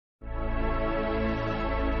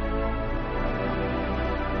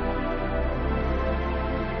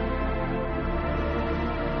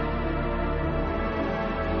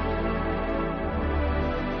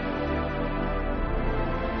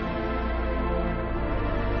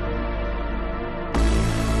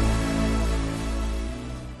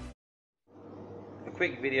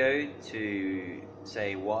quick video to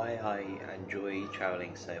say why I enjoy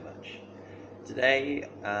traveling so much. Today,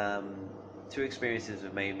 two experiences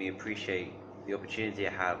have made me appreciate the opportunity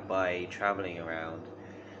I have by traveling around,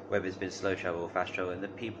 whether it's been slow travel or fast travel, and the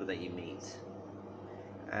people that you meet.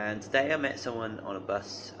 And today I met someone on a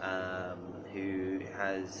bus who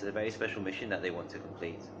has a very special mission that they want to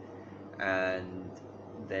complete. And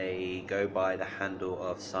they go by the handle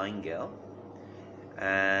of Sign Girl.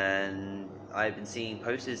 And I've been seeing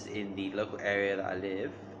posters in the local area that I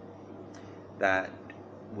live that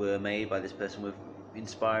were made by this person with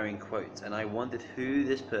inspiring quotes, and I wondered who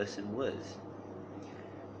this person was.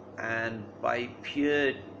 And by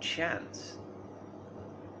pure chance,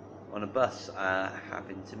 on a bus, I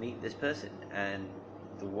happened to meet this person, and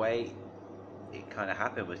the way it kind of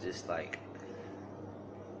happened was just like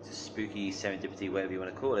spooky serendipity, whatever you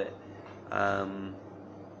want to call it.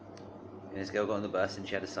 And this girl got on the bus and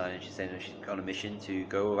she had a sign and she said she's on a mission to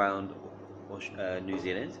go around New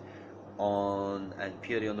Zealand and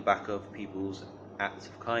purely on the back of people's acts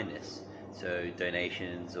of kindness, so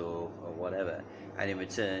donations or whatever. And in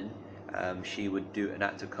return, she would do an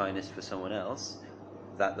act of kindness for someone else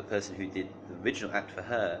that the person who did the original act for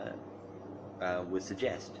her would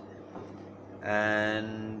suggest.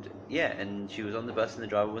 And yeah, and she was on the bus and the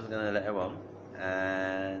driver wasn't going to let her on.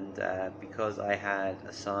 And because I had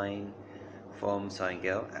a sign from Sign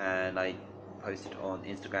Girl and I posted on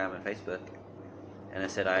Instagram and Facebook, and I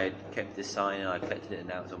said I had kept this sign and I collected it and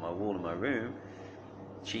now it's on my wall in my room,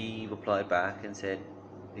 she replied back and said,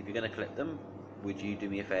 if you're going to collect them, would you do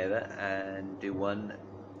me a favour and do one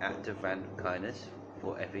act of random kindness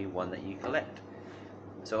for every one that you collect?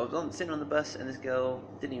 So I was sitting on the bus and this girl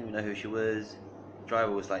didn't even know who she was. The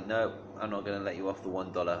driver was like, no, I'm not going to let you off the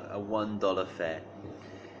 $1, a $1 fare.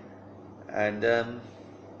 And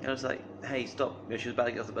I was like, hey, stop. She was about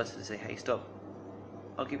to get off the bus to say, hey, stop,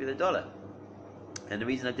 I'll give you the $1. And the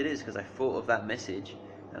reason I did it is because I thought of that message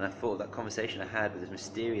and I thought of that conversation I had with this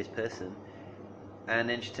mysterious person. And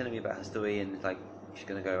then she's telling me about her story and it's like she's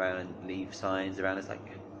going to go around and leave signs around. It's like,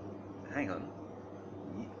 hang on,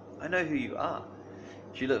 I know who you are.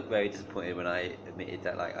 She looked very disappointed when I admitted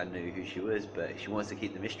that I knew who she was, but she wants to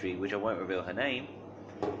keep the mystery, which I won't reveal her name.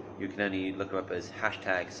 You can only look her up as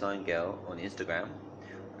 #SignGirl on Instagram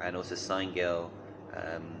and also Sign Girl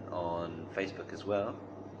on Facebook as well.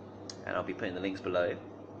 And I'll be putting the links below.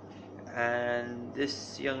 And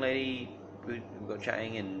this young lady, we got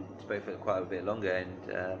chatting and spoke for quite a bit longer,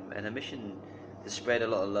 and her mission to spread a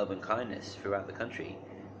lot of love and kindness throughout the country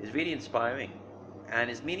is really inspiring. And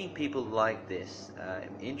it's meeting people like this,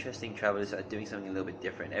 interesting travelers that are doing something a little bit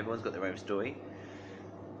different. Everyone's got their own story.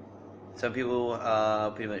 Some people are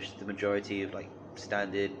pretty much the majority of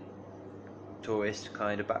standard tourist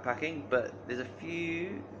kind of backpacking, but there's a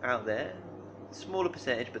few out there, smaller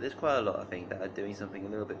percentage, but there's quite a lot I think that are doing something a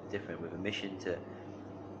little bit different with a mission to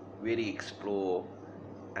really explore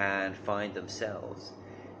and find themselves.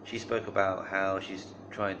 She spoke about how she's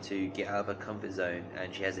trying to get out of her comfort zone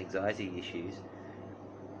and she has anxiety issues,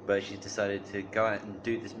 but she's decided to go out and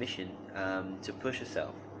do this mission to push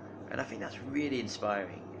herself. And I think that's really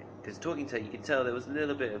inspiring, because talking to her, you can tell there was a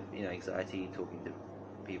little bit of anxiety talking to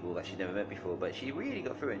people that she'd never met before, but she really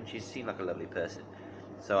got through it and she seemed like a lovely person.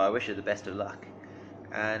 So I wish her the best of luck.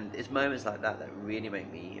 And it's moments like that that really make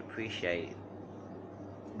me appreciate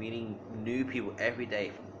meeting new people every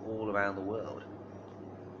day from all around the world.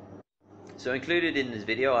 So included in this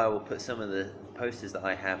video I will put some of the posters that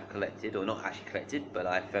I have collected, or not actually collected, but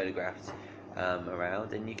I photographed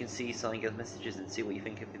around, and you can see Sign Girl's messages and see what you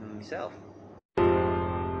think of them yourself.